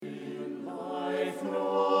Hello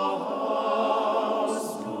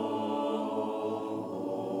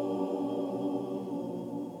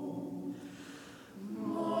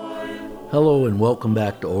and welcome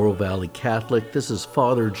back to Oro Valley Catholic. This is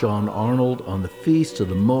Father John Arnold on the Feast of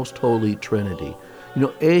the Most Holy Trinity. You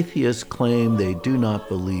know, atheists claim they do not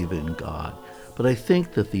believe in God, but I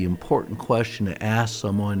think that the important question to ask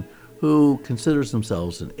someone who considers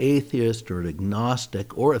themselves an atheist or an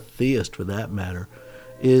agnostic or a theist for that matter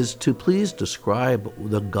is to please describe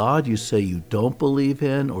the God you say you don't believe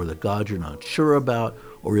in, or the God you're not sure about,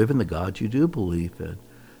 or even the God you do believe in.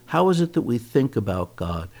 How is it that we think about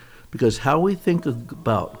God? Because how we think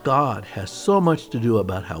about God has so much to do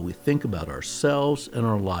about how we think about ourselves and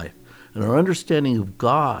our life. And our understanding of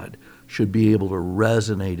God should be able to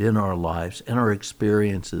resonate in our lives and our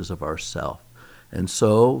experiences of ourselves. And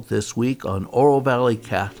so this week on Oro Valley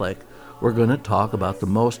Catholic, we're going to talk about the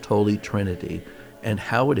Most Holy Trinity and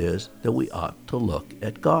how it is that we ought to look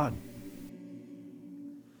at God.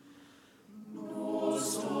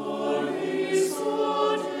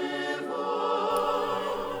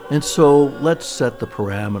 And so let's set the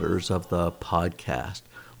parameters of the podcast.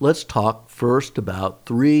 Let's talk first about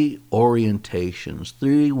three orientations,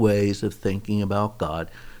 three ways of thinking about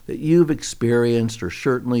God that you've experienced, or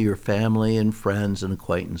certainly your family and friends and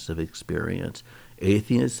acquaintances have experienced: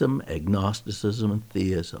 atheism, agnosticism, and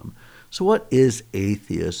theism. So what is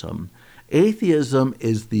atheism? Atheism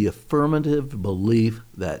is the affirmative belief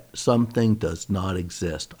that something does not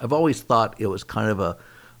exist. I've always thought it was kind of a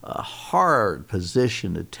hard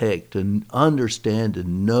position to take, to understand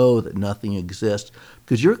and know that nothing exists,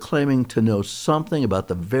 because you're claiming to know something about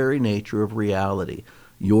the very nature of reality.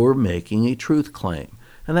 You're making a truth claim.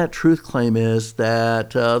 And that truth claim is that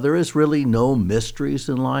there is really no mysteries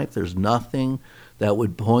in life. There's nothing that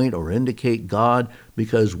would point or indicate God,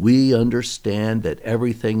 because we understand that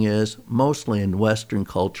everything is, mostly in Western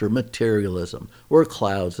culture, materialism. We're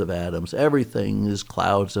clouds of atoms. Everything is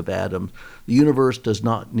clouds of atoms. The universe does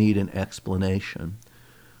not need an explanation.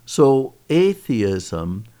 So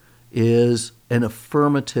atheism is an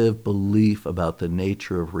affirmative belief about the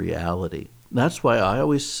nature of reality. That's why I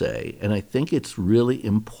always say, and I think it's really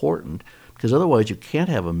important, because otherwise you can't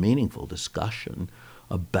have a meaningful discussion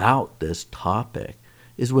about this topic,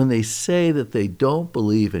 is when they say that they don't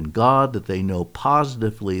believe in God, that they know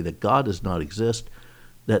positively that God does not exist,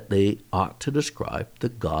 that they ought to describe the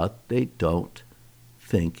God they don't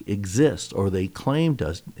think exists, or they claim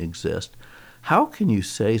doesn't exist. How can you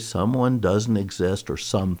say someone doesn't exist or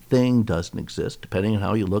something doesn't exist, depending on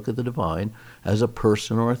how you look at the divine, as a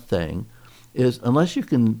person or a thing, is unless you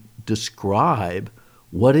can describe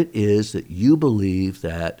what it is that you believe,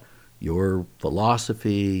 that your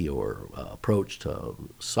philosophy, your approach to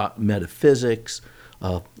metaphysics,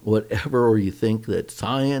 whatever, or you think that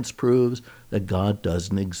science proves that God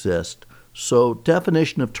doesn't exist. So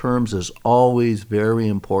definition of terms is always very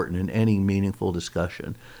important in any meaningful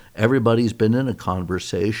discussion. Everybody's been in a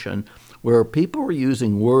conversation where people were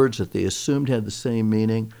using words that they assumed had the same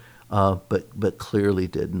meaning, but clearly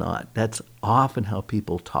did not. That's often how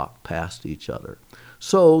people talk past each other.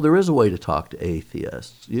 So there is a way to talk to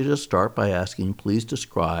atheists. You just start by asking, please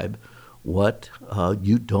describe what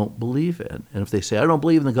you don't believe in. And if they say, I don't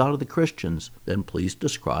believe in the God of the Christians, then please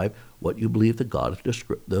describe what you believe the God of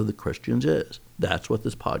the Christians is. That's what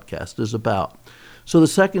this podcast is about. So the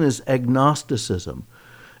second is agnosticism.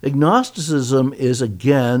 Agnosticism is,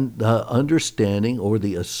 again, the understanding or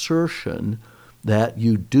the assertion that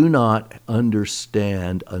you do not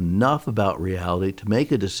understand enough about reality to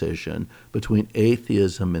make a decision between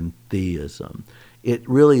atheism and theism. It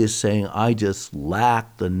really is saying, I just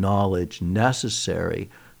lack the knowledge necessary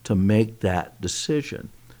to make that decision.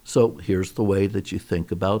 So here's the way that you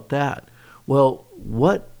think about that. Well,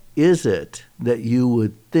 what is it that you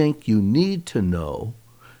would think you need to know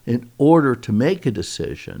in order to make a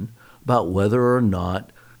decision about whether or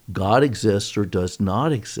not God exists or does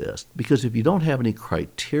not exist? Because if you don't have any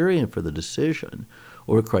criterion for the decision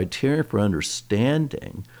or a criterion for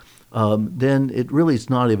understanding, then it really is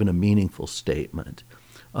not even a meaningful statement.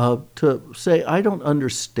 To say, I don't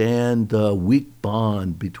understand the weak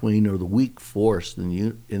bond between, or the weak force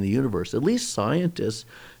in the universe. At least scientists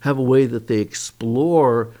have a way that they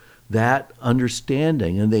explore that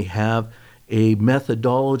understanding, and they have a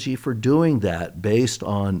methodology for doing that based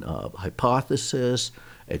on hypothesis,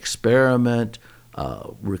 experiment,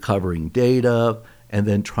 recovering data, and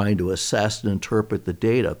then trying to assess and interpret the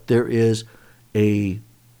data. There is a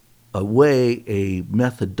way, a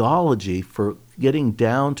methodology for getting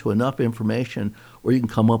down to enough information where you can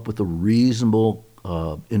come up with a reasonable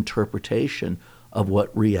interpretation of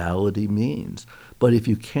what reality means. But if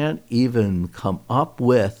you can't even come up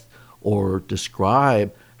with or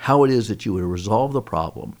describe how it is that you would resolve the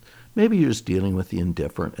problem, maybe you're just dealing with the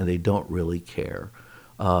indifferent and they don't really care.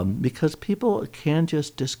 Because people can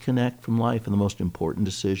just disconnect from life and the most important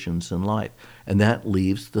decisions in life. And that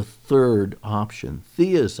leaves the third option,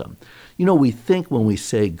 theism. We think when we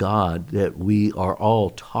say God that we are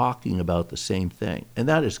all talking about the same thing. And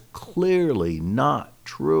that is clearly not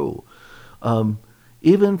true.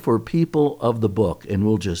 Even for people of the book, and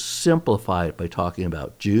we'll just simplify it by talking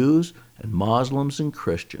about Jews and Muslims and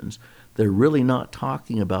Christians, they're really not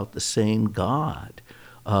talking about the same God.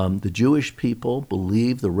 The Jewish people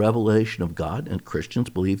believe the revelation of God, and Christians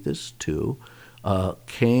believe this too,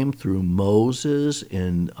 came through Moses,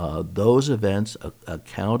 and those events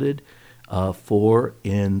accounted for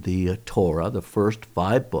in the Torah, the first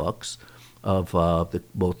 5 books of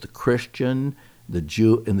both the Christian, the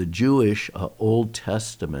Jew, and the Jewish Old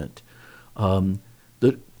Testament.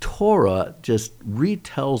 The Torah just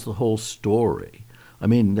retells the whole story. I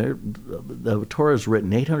mean, the Torah is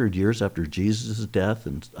written 800 years after Jesus' death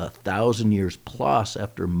and 1,000 years plus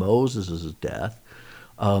after Moses' death,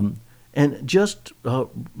 and just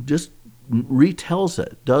retells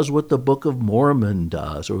it, does what the Book of Mormon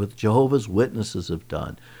does or what Jehovah's Witnesses have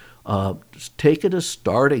done. Just take it as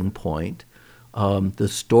starting point, the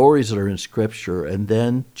stories that are in Scripture, and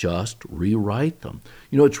then just rewrite them.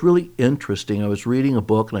 It's really interesting. I was reading a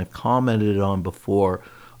book, and I've commented on before,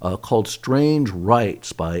 called Strange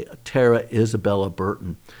Rights by Tara Isabella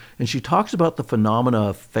Burton. And she talks about the phenomena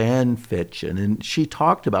of fan fiction, and she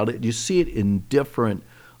talked about it. You see it in different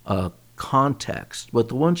contexts, but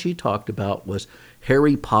the one she talked about was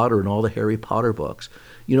Harry Potter and all the Harry Potter books.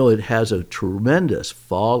 It has a tremendous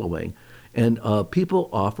following, and people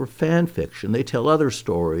offer fan fiction. They tell other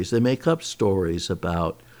stories. They make up stories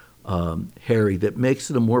about Harry that makes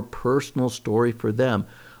it a more personal story for them.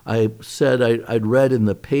 I said I'd read in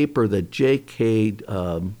the paper that J.K.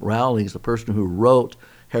 Rowling, the person who wrote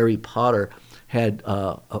Harry Potter, had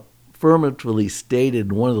affirmatively stated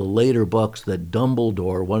in one of the later books that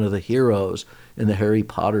Dumbledore, one of the heroes in the Harry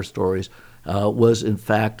Potter stories, was in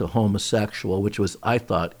fact a homosexual, which was, I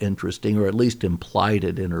thought, interesting, or at least implied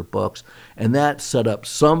it in her books. And that set up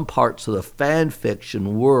some parts of the fan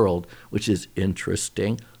fiction world, which is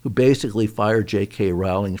interesting, who basically fired J.K.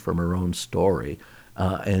 Rowling from her own story.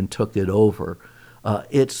 And took it over.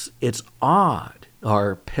 It's odd,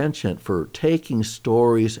 our penchant for taking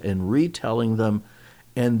stories and retelling them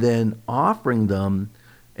and then offering them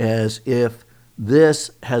as if this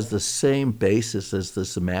has the same basis as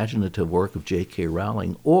this imaginative work of J.K.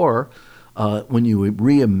 Rowling. Or when you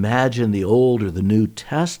reimagine the Old or the New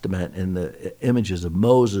Testament and the images of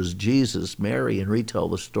Moses, Jesus, Mary, and retell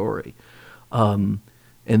the story.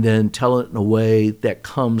 And then tell it in a way that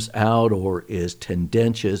comes out or is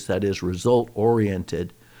tendentious, that is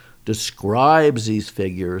result-oriented, describes these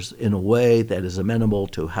figures in a way that is amenable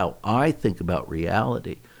to how I think about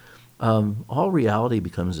reality. All reality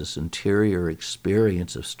becomes this interior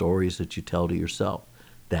experience of stories that you tell to yourself.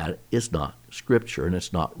 That is not Scripture, and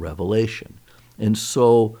it's not revelation. And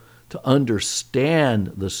so to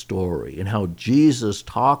understand the story and how Jesus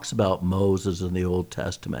talks about Moses in the Old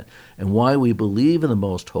Testament and why we believe in the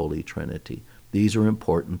Most Holy Trinity, these are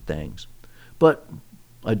important things. But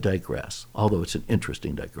I digress, although it's an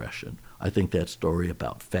interesting digression. I think that story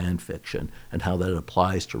about fan fiction and how that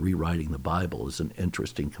applies to rewriting the Bible is an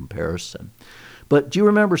interesting comparison. But do you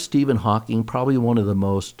remember Stephen Hawking, probably one of the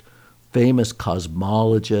most famous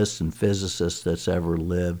cosmologists and physicists that's ever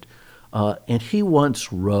lived? And he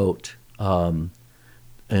once wrote in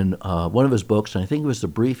one of his books, and I think it was The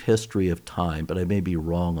Brief History of Time, but I may be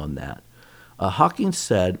wrong on that. Hawking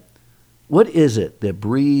said, "What is it that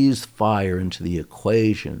breathes fire into the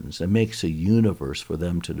equations and makes a universe for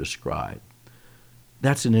them to describe?"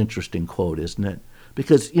 That's an interesting quote, isn't it?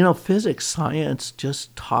 Because, physics, science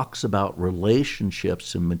just talks about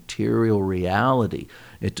relationships in material reality.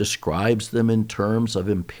 It describes them in terms of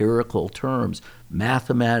empirical terms,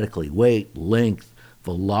 mathematically, weight, length,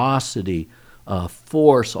 velocity,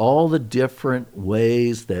 force, all the different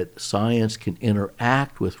ways that science can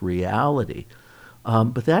interact with reality.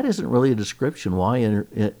 But that isn't really a description why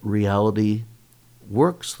reality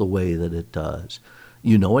works the way that it does.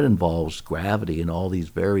 It involves gravity and all these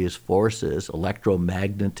various forces,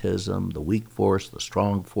 electromagnetism, the weak force, the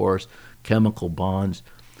strong force, chemical bonds.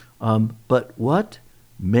 But what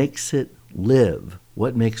makes it live?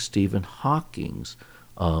 What makes Stephen Hawking's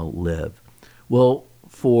live? Well,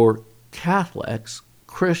 for Catholics,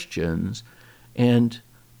 Christians, and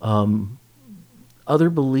other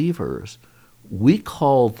believers, we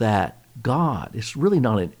call that God. It's really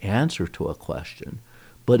not an answer to a question,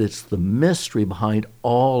 but it's the mystery behind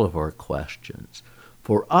all of our questions.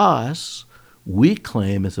 For us, we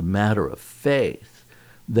claim as a matter of faith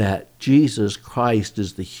that Jesus Christ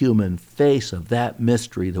is the human face of that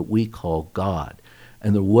mystery that we call God.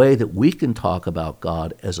 And the way that we can talk about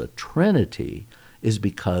God as a Trinity is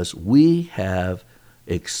because we have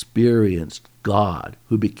experienced God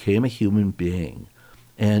who became a human being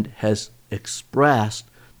and has expressed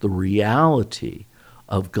the reality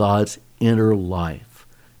of God's inner life.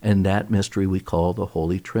 And that mystery we call the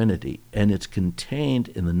Holy Trinity. And it's contained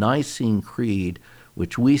in the Nicene Creed,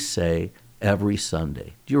 which we say every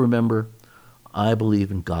Sunday. Do you remember? I believe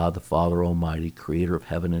in God, the Father Almighty, creator of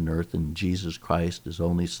heaven and earth, and Jesus Christ, his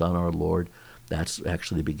only Son, our Lord. That's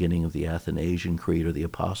actually the beginning of the Athanasian Creed or the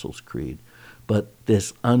Apostles' Creed. But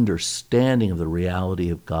this understanding of the reality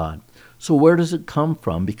of God. So where does it come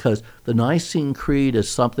from? Because the Nicene Creed is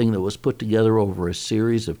something that was put together over a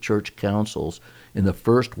series of church councils in the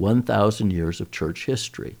first 1,000 years of church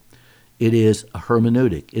history. It is a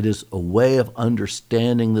hermeneutic. It is a way of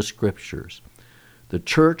understanding the Scriptures. The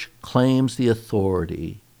church claims the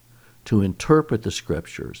authority to interpret the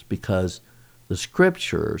Scriptures because the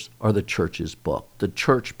Scriptures are the church's book. The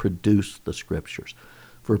church produced the Scriptures.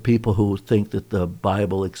 For people who think that the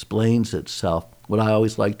Bible explains itself, what I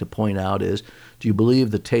always like to point out is, do you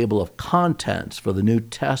believe the table of contents for the New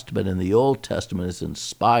Testament and the Old Testament is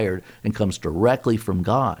inspired and comes directly from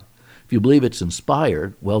God? If you believe it's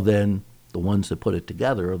inspired, well then the ones that put it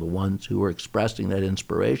together are the ones who are expressing that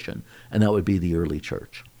inspiration, and that would be the early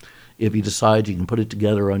church. If you decide you can put it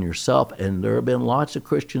together on yourself, and there have been lots of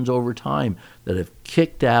Christians over time that have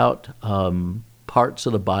kicked out parts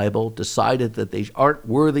of the Bible, decided that they aren't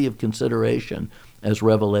worthy of consideration as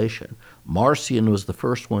revelation. Marcion was the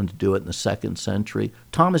first one to do it in the 2nd century.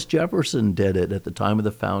 Thomas Jefferson did it at the time of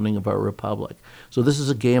the founding of our republic. So this is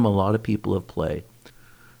a game a lot of people have played.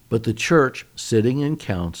 But the church, sitting in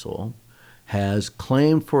council, has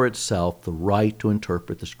claimed for itself the right to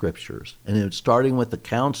interpret the Scriptures. And it's starting with the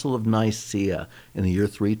Council of Nicaea in the year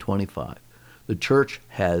 325. The church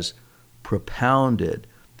has propounded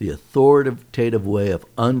the authoritative way of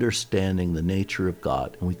understanding the nature of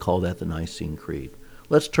God, and we call that the Nicene Creed.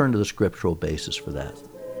 Let's turn to the scriptural basis for that.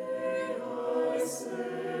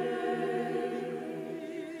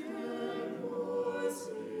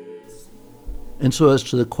 And so as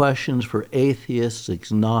to the questions for atheists,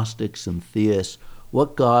 agnostics, and theists,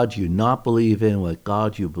 what God you not believe in, what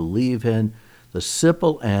God you believe in, the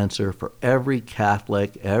simple answer for every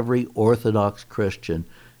Catholic, every Orthodox Christian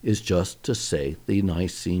is just to say the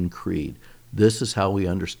Nicene Creed. This is how we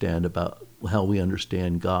understand God.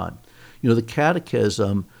 You know, the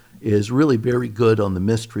Catechism is really very good on the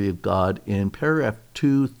mystery of God. In paragraph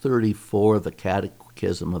 234 of the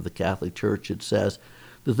Catechism of the Catholic Church, it says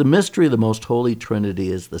that the mystery of the Most Holy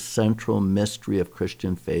Trinity is the central mystery of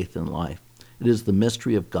Christian faith and life. It is the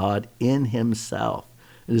mystery of God in himself.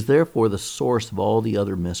 It is therefore the source of all the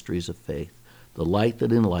other mysteries of faith, the light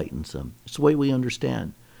that enlightens them. It's the way we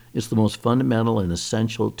understand. It's the most fundamental and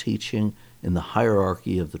essential teaching in the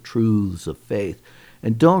hierarchy of the truths of faith.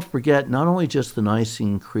 And don't forget, not only just the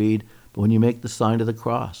Nicene Creed, but when you make the sign of the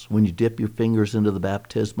cross, when you dip your fingers into the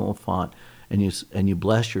baptismal font and you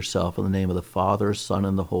bless yourself in the name of the Father, Son,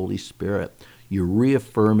 and the Holy Spirit, you're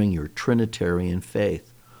reaffirming your Trinitarian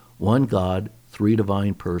faith. One God, three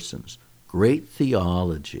divine persons. Great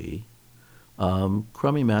theology,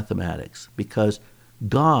 crummy mathematics, because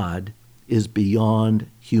God is beyond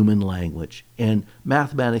human language. And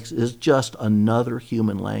mathematics is just another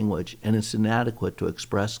human language, and it's inadequate to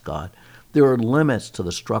express God. There are limits to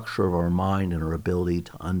the structure of our mind and our ability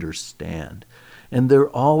to understand. And there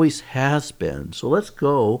always has been. So let's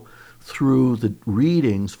go through the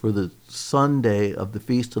readings for the Sunday of the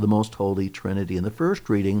Feast of the Most Holy Trinity. And the first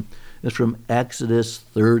reading is from Exodus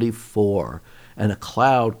 34. And a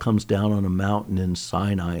cloud comes down on a mountain in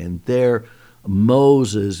Sinai, and there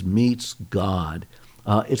Moses meets God.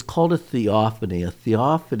 It's called a theophany. A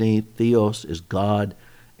theophany, theos is God,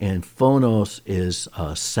 and phonos is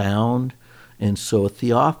sound. And so a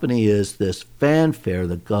theophany is this fanfare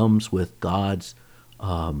that comes with God's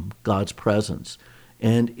presence.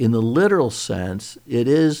 And in the literal sense, it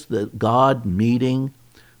is that God meeting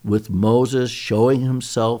with Moses, showing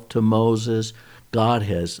himself to Moses. God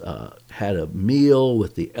has had a meal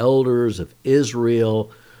with the elders of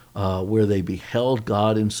Israel where they beheld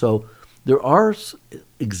God. And so there are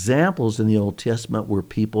examples in the Old Testament where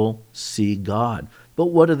people see God. But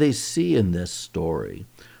what do they see in this story?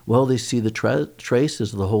 Well, they see the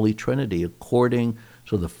traces of the Holy Trinity according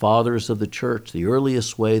to the fathers of the church. The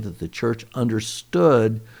earliest way that the church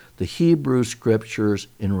understood the Hebrew scriptures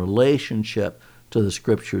in relationship to the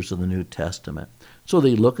scriptures of the New Testament. So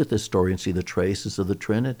they look at this story and see the traces of the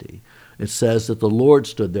Trinity. It says that the Lord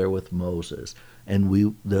stood there with Moses,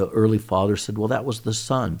 and the early fathers said, well, that was the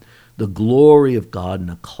Son. The glory of God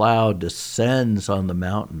in a cloud descends on the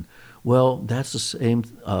mountain. Well, that's the same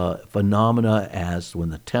phenomena as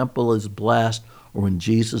when the temple is blessed or when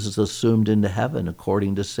Jesus is assumed into heaven,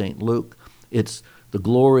 according to St. Luke. It's the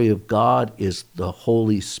glory of God is the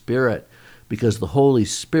Holy Spirit, because the Holy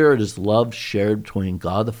Spirit is love shared between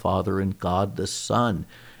God the Father and God the Son.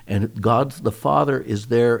 And God the Father is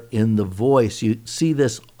there in the voice. You see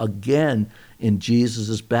this again in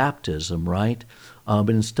Jesus' baptism, right? But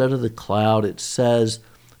instead of the cloud, it says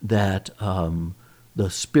that the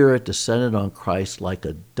Spirit descended on Christ like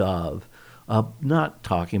a dove. Not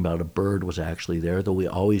talking about a bird was actually there, though we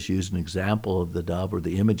always use an example of the dove or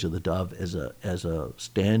the image of the dove as a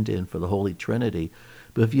stand-in for the Holy Trinity.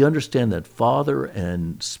 But if you understand that Father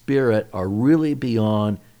and Spirit are really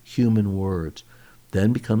beyond human words,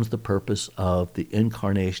 then becomes the purpose of the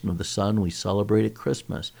incarnation of the Son we celebrate at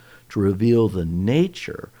Christmas, to reveal the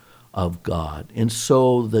nature of God. And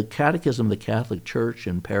so the Catechism of the Catholic Church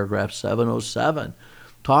in paragraph 707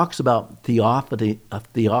 talks about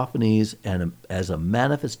theophanies and as a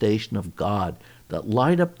manifestation of God that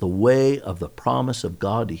light up the way of the promise of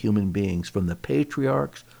God to human beings, from the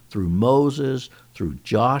patriarchs, through Moses, through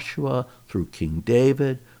Joshua, through King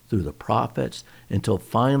David, through the prophets, until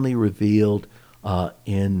finally revealed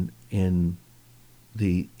in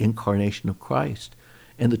the incarnation of Christ.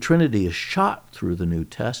 And the Trinity is shot through the New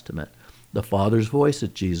Testament. The Father's voice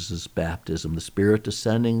at Jesus' baptism, the Spirit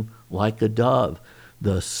descending like a dove,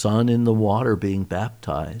 the Son in the water being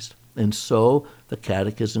baptized. And so the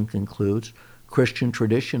Catechism concludes, Christian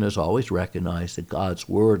tradition has always recognized that God's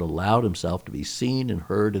Word allowed himself to be seen and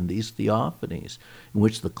heard in these theophanies, in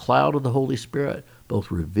which the cloud of the Holy Spirit both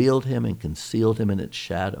revealed him and concealed him in its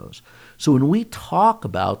shadows. So when we talk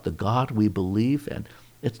about the God we believe in,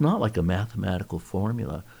 it's not like a mathematical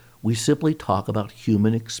formula. We simply talk about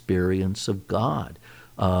human experience of God.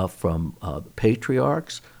 From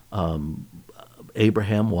patriarchs,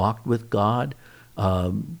 Abraham walked with God,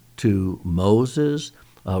 to Moses,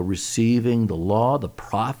 receiving the law, the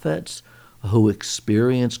prophets who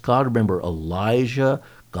experienced God. Remember Elijah,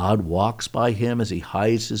 God walks by him as he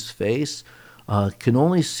hides his face. Can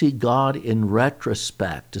only see God in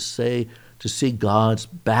retrospect. To see God's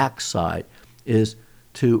backside is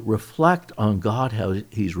to reflect on God, how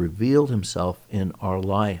he's revealed himself in our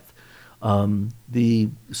life. The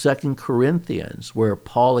 2 Corinthians, where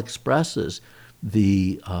Paul expresses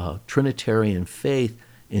the Trinitarian faith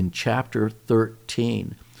in chapter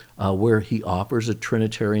 13, where he offers a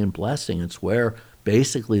Trinitarian blessing. It's where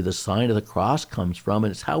basically the sign of the cross comes from,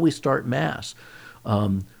 and it's how we start Mass.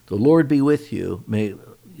 The Lord be with you.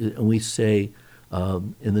 And we say,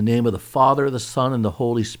 in the name of the Father, the Son, and the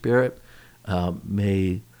Holy Spirit,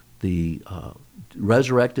 may the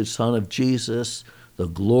resurrected Son of Jesus, the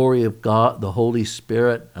glory of God, the Holy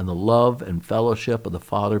Spirit, and the love and fellowship of the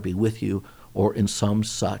Father be with you, or in some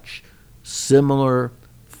such similar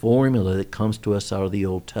formula that comes to us out of the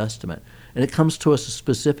Old Testament. And it comes to us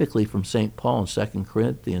specifically from St. Paul in 2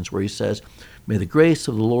 Corinthians, where he says, may the grace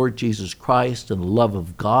of the Lord Jesus Christ and the love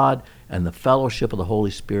of God and the fellowship of the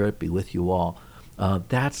Holy Spirit be with you all.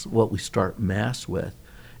 That's what we start Mass with.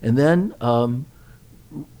 And then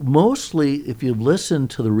mostly, if you listen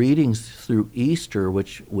to the readings through Easter,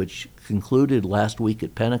 which concluded last week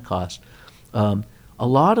at Pentecost, a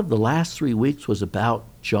lot of the last 3 weeks was about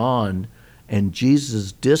John and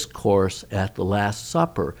Jesus' discourse at the Last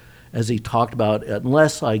Supper, as he talked about,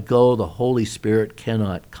 unless I go, the Holy Spirit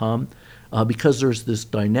cannot come, because there's this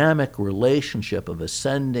dynamic relationship of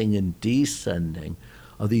ascending and descending,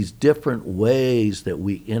 of these different ways that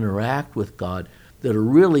we interact with God that are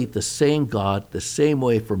really the same God, the same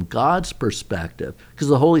way from God's perspective, because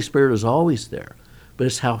the Holy Spirit is always there. But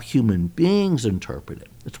it's how human beings interpret it.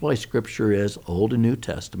 That's why Scripture is, Old and New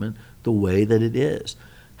Testament, the way that it is.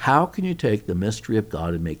 How can you take the mystery of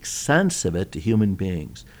God and make sense of it to human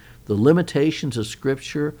beings? The limitations of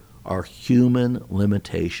Scripture are human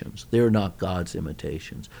limitations. They're not God's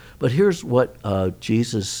imitations. But here's what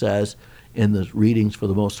Jesus says in the readings for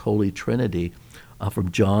the Most Holy Trinity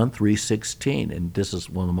from John 3:16, and this is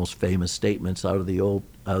one of the most famous statements out of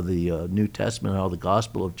the New Testament, out of the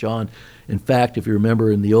Gospel of John. In fact, if you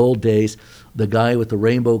remember, in the old days, the guy with the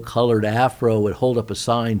rainbow-colored afro would hold up a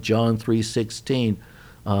sign, John 3:16.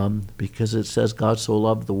 because it says God so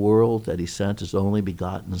loved the world that he sent his only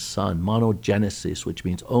begotten Son. Monogenesis, which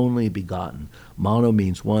means only begotten. Mono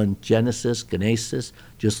means one, genesis,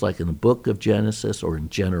 just like in the book of Genesis or in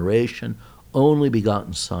generation, only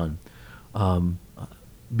begotten Son,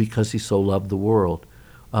 because he so loved the world.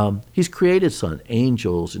 He's created sons,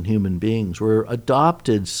 angels and human beings. We're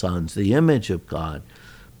adopted sons, the image of God.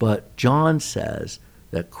 But John says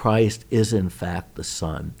that Christ is in fact the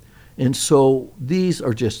Son. And so these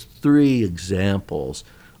are just three examples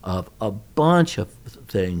of a bunch of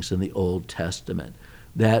things in the Old Testament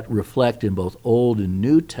that reflect in both Old and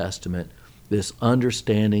New Testament this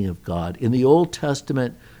understanding of God. In the Old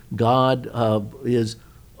Testament, God is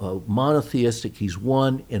monotheistic. He's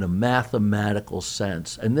one in a mathematical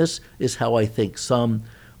sense. And this is how I think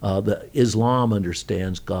the Islam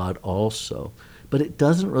understands God also. But it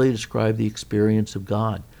doesn't really describe the experience of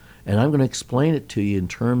God. And I'm going to explain it to you in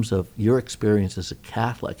terms of your experience as a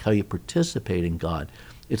Catholic, how you participate in God.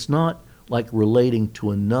 It's not like relating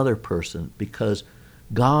to another person, because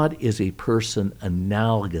God is a person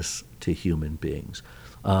analogous to human beings.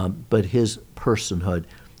 But his personhood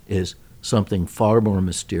is something far more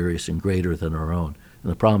mysterious and greater than our own.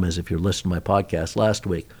 And the problem is, if you're listening to my podcast last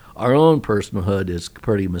week, our own personhood is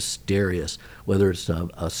pretty mysterious, whether it's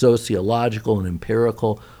a sociological and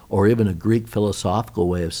empirical or even a Greek philosophical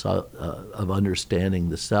way of understanding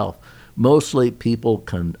the self. Mostly people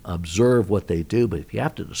can observe what they do, but if you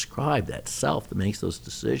have to describe that self that makes those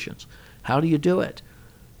decisions, how do you do it?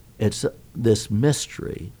 It's this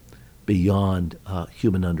mystery beyond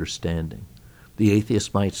human understanding. The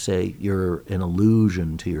atheist might say you're an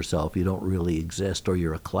illusion to yourself, you don't really exist, or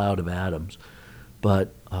you're a cloud of atoms.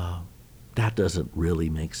 But that doesn't really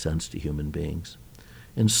make sense to human beings.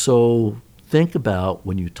 And so think about,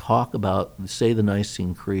 when you talk about, say, the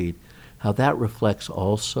Nicene Creed, how that reflects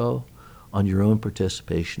also on your own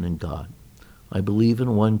participation in God. I believe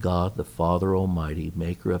in one God, the Father Almighty,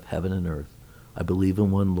 maker of heaven and earth. I believe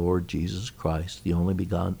in one Lord Jesus Christ, the only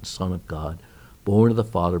begotten Son of God, born of the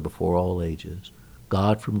Father before all ages,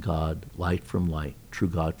 God from God, light from light, true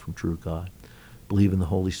God from true God. Believe in the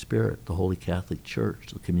Holy Spirit, the Holy Catholic Church,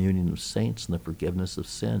 the communion of saints, and the forgiveness of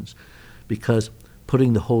sins. Because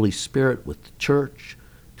putting the Holy Spirit with the church,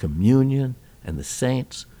 communion, and the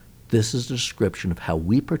saints, this is a description of how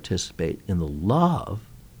we participate in the love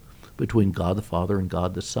between God the Father and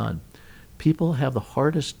God the Son. People have the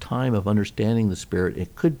hardest time of understanding the Spirit.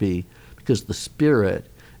 It could be because the Spirit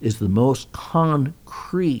is the most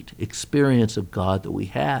concrete experience of God that we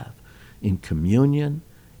have in communion,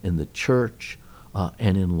 in the church,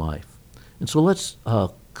 and in life. And so let's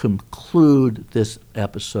conclude this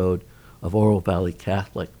episode of Oro Valley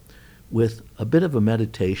Catholic with a bit of a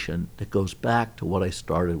meditation that goes back to what I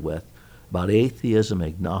started with about atheism,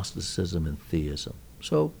 agnosticism, and theism.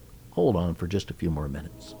 So hold on for just a few more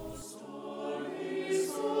minutes.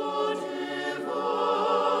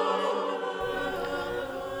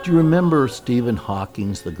 Do you remember Stephen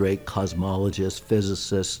Hawking's, the great cosmologist,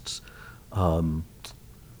 physicist's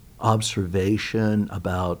observation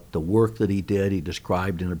about the work that he did? He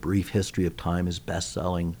described in A Brief History of Time his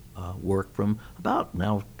best-selling work from about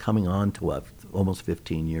now coming on to almost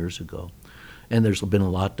 15 years ago. And there's been a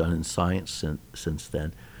lot done in science since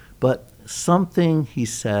then. But something, he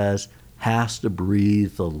says, has to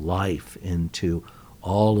breathe the life into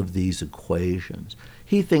all of these equations.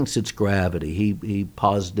 He thinks it's gravity. He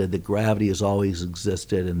posited that gravity has always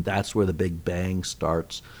existed, and that's where the Big Bang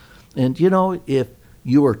starts. And, you know, if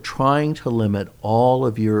you are trying to limit all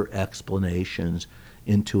of your explanations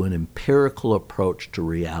into an empirical approach to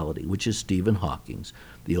reality, which is Stephen Hawking's,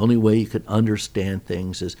 the only way you can understand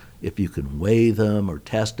things is if you can weigh them or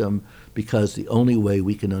test them, because the only way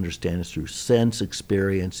we can understand is through sense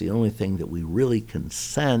experience. The only thing that we really can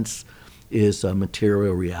sense is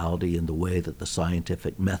material reality in the way that the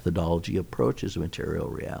scientific methodology approaches material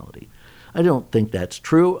reality. I don't think that's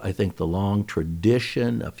true. I think the long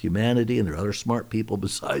tradition of humanity, and there are other smart people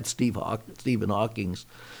besides Stephen Hawking's,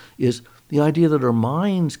 is the idea that our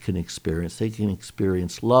minds can experience. They can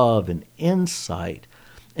experience love and insight,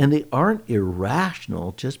 and they aren't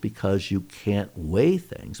irrational just because you can't weigh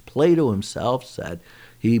things. Plato himself said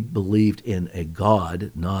he believed in a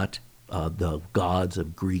God, not the gods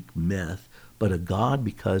of Greek myth, but a God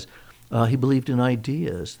because he believed in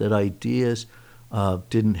ideas, that ideas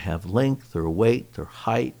didn't have length or weight or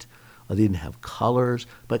height, they didn't have colors,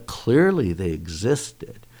 but clearly they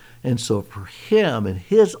existed. And so for him and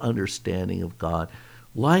his understanding of God,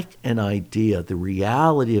 like an idea, the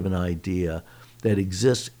reality of an idea that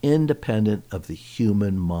exists independent of the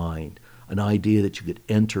human mind, an idea that you could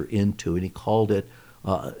enter into, and he called it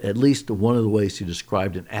at least one of the ways he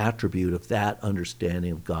described an attribute of that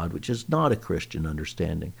understanding of God, which is not a Christian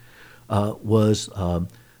understanding, was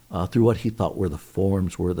through what he thought were the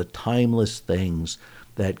forms, were the timeless things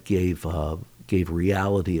that gave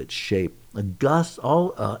reality its shape.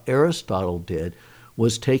 All Aristotle did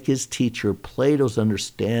was take his teacher Plato's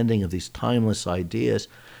understanding of these timeless ideas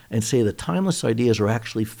and say the timeless ideas are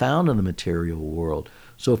actually found in the material world.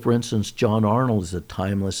 So, for instance, John Arnold is a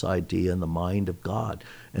timeless idea in the mind of God.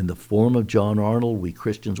 And the form of John Arnold we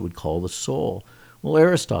Christians would call the soul. Well,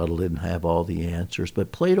 Aristotle didn't have all the answers,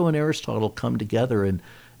 but Plato and Aristotle come together in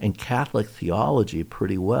Catholic theology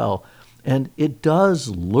pretty well. And it does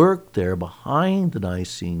lurk there behind the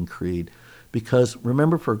Nicene Creed, because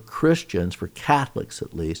remember, for Christians, for Catholics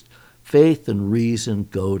at least, faith and reason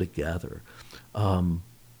go together.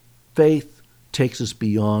 Faith takes us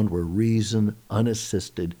beyond where reason,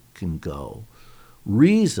 unassisted, can go.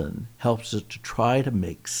 Reason helps us to try to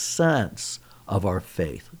make sense of our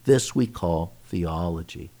faith. This we call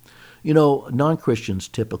theology. You know, non-Christians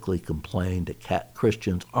typically complain that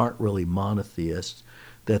Christians aren't really monotheists,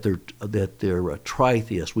 that they're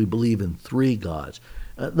tritheists. We believe in three gods.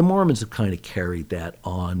 The Mormons have kind of carried that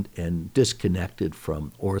on and disconnected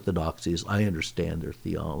from orthodoxy, as I understand their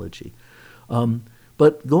theology.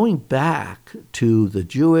 But going back to the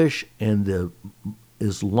Jewish and the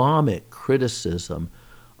Islamic criticism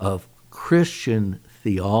of Christian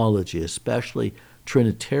theology, especially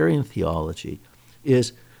Trinitarian theology,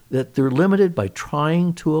 is that they're limited by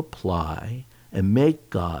trying to apply and make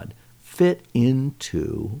God fit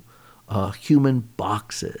into human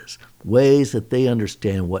boxes, ways that they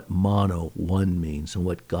understand what one means and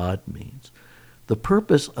what God means. The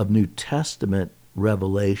purpose of New Testament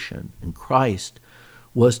revelation in Christ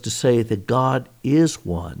was to say that God is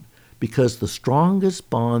one, because the strongest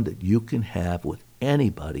bond that you can have with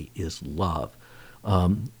anybody is love.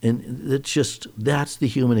 And that's the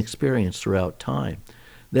human experience throughout time,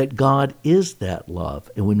 that God is that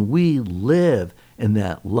love. And when we live in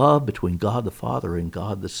that love between God the Father and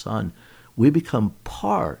God the Son, we become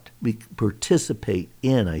we participate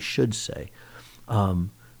in, I should say,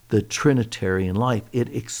 the Trinitarian life.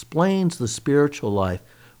 It explains the spiritual life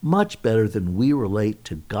much better than we relate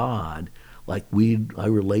to God, like I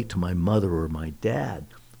relate to my mother or my dad.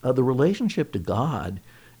 The relationship to God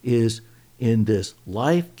is in this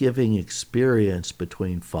life-giving experience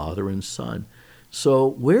between Father and Son. So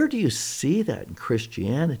where do you see that in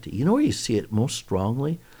Christianity? You know where you see it most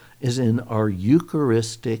strongly is in our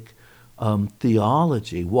Eucharistic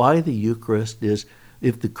theology. Why the Eucharist is,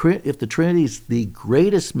 if the Trinity is the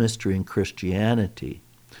greatest mystery in Christianity,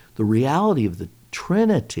 the reality of the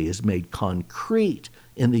Trinity is made concrete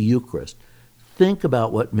in the Eucharist. Think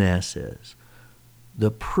about what Mass is.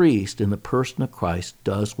 The priest in the person of Christ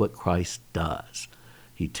does what Christ does.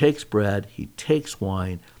 He takes bread, he takes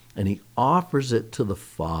wine, and he offers it to the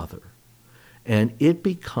Father. And it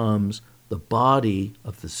becomes the body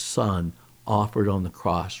of the Son offered on the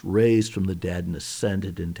cross, raised from the dead and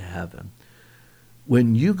ascended into heaven.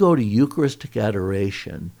 When you go to Eucharistic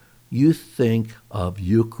adoration, you think of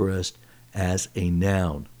Eucharist as a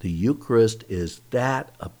noun. The Eucharist is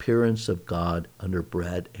that appearance of God under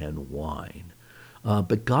bread and wine.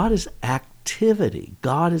 But God is activity.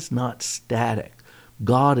 God is not static.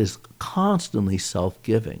 God is constantly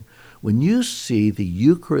self-giving. When you see the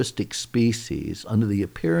Eucharistic species under the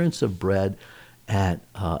appearance of bread at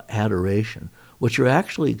adoration, what you're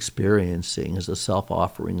actually experiencing is a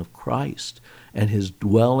self-offering of Christ and his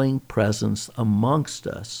dwelling presence amongst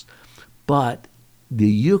us. But the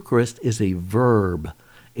Eucharist is a verb.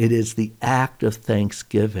 It is the act of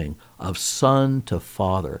thanksgiving, of Son to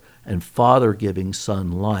Father, and Father giving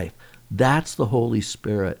Son life. That's the Holy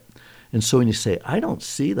Spirit. And so when you say, I don't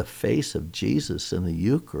see the face of Jesus in the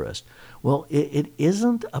Eucharist, well, it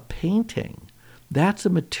isn't a painting. That's a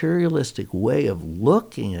materialistic way of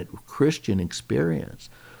looking at Christian experience.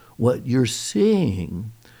 What you're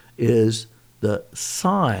seeing is the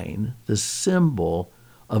sign, the symbol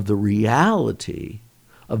of the reality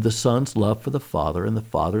of the Son's love for the Father and the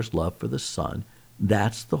Father's love for the Son.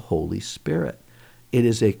 That's the Holy Spirit. It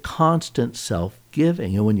is a constant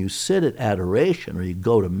self-giving. And when you sit at adoration or you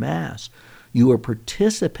go to Mass, you are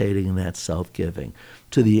participating in that self-giving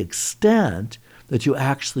to the extent that you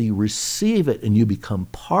actually receive it and you become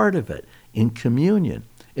part of it in communion.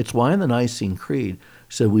 It's why in the Nicene Creed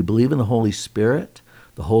said we believe in the Holy Spirit,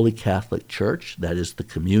 the Holy Catholic Church, that is the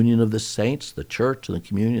communion of the saints, the church and the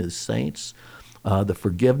communion of the saints, the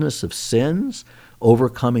forgiveness of sins,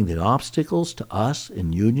 overcoming the obstacles to us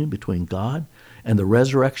in union between God, and the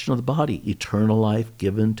resurrection of the body, eternal life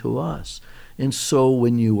given to us. And so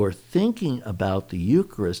when you are thinking about the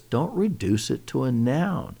Eucharist, don't reduce it to a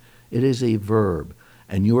noun. It is a verb,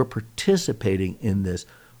 and you are participating in this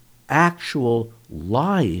actual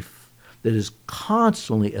life that is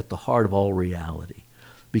constantly at the heart of all reality,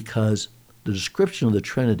 because the description of the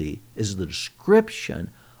Trinity is the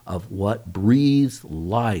description of what breathes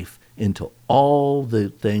life into all the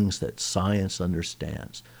things that science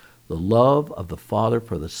understands. The love of the Father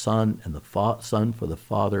for the Son and the Son for the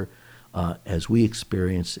Father, as we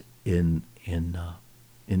experience in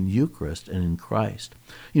Eucharist and in Christ.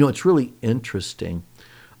 You know, it's really interesting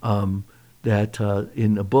that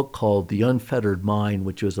in a book called The Unfettered Mind,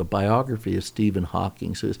 which was a biography of Stephen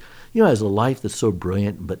Hawking, says, you know, has a life that's so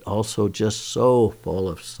brilliant, but also just so full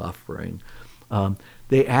of suffering.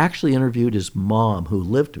 They actually interviewed his mom, who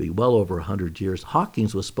lived to be well over 100 years.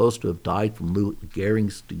 Hawkins was supposed to have died from Lou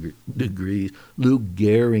Gehrig's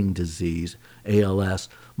disease, ALS,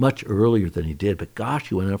 much earlier than he did. But gosh,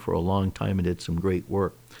 he went out for a long time and did some great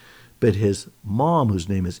work. But his mom, whose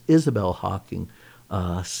name is Isabel Hawking,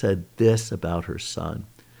 said this about her son.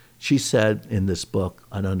 She said in this book,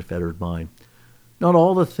 An Unfettered Mind, not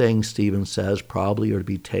all the things Stephen says probably are to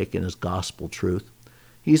be taken as gospel truth.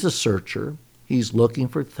 He's a searcher. He's looking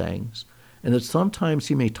for things. And that sometimes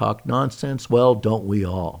he may talk nonsense. Well, don't we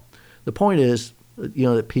all? The point is, you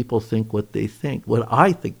know, that people think what they think. What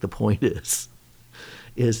I think the point is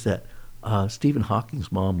that Stephen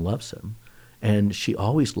Hawking's mom loves him. And she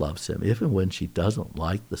always loves him, even when she doesn't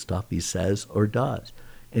like the stuff he says or does.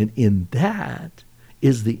 And in that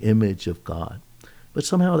is the image of God. But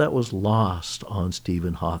somehow that was lost on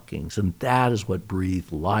Stephen Hawking. And that is what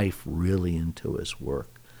breathed life really into his work.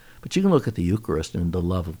 But you can look at the Eucharist, and the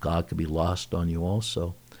love of God could be lost on you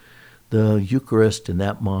also. The Eucharist and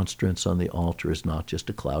that monstrance on the altar is not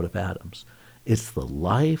just a cloud of atoms. It's the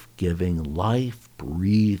life-giving,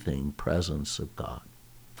 life-breathing presence of God.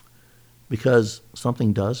 Because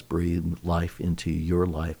something does breathe life into your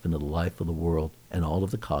life, into the life of the world, and all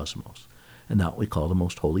of the cosmos. And that we call the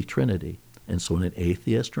Most Holy Trinity. And so when an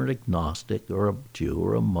atheist or an agnostic or a Jew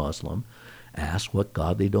or a Muslim asks what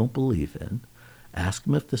God they don't believe in, ask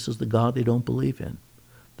them if this is the God they don't believe in,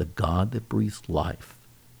 the God that breathes life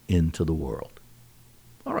into the world.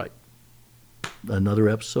 All right. Another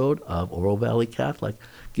episode of Oro Valley Catholic.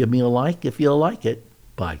 Give me a like if you like it.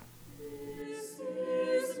 Bye.